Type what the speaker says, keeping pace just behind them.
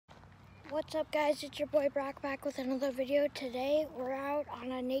What's up, guys? It's your boy Brock back with another video. Today we're out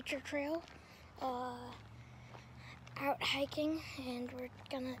on a nature trail, out hiking, and we're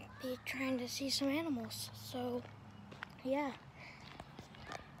gonna be trying to see some animals. So, yeah.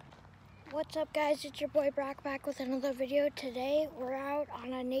 What's up, guys? It's your boy Brock back with another video. Today we're out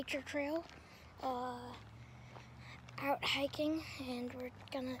on a nature trail, out hiking, and we're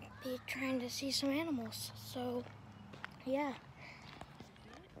gonna be trying to see some animals. So, yeah.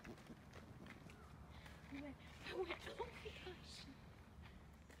 Oh my gosh.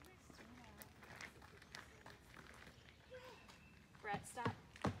 Brett, stop.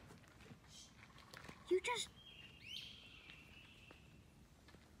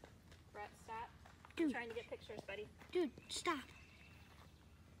 Brett, stop. Dude. I'm trying to get pictures, buddy. Dude, stop.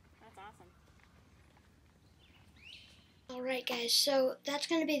 That's awesome. Alright guys, so that's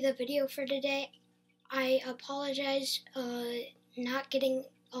going to be the video for today. I apologize not getting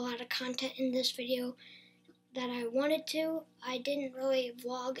a lot of content in this video that I wanted to. I didn't really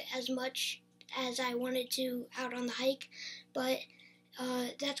vlog as much as I wanted to out on the hike, but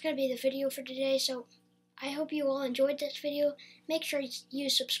that's going to be the video for today. So I hope you all enjoyed this video. Make sure you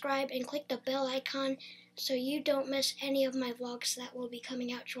subscribe and click the bell icon so you don't miss any of my vlogs that will be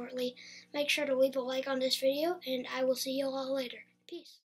coming out shortly. Make sure to leave a like on this video, and I will see you all later. Peace.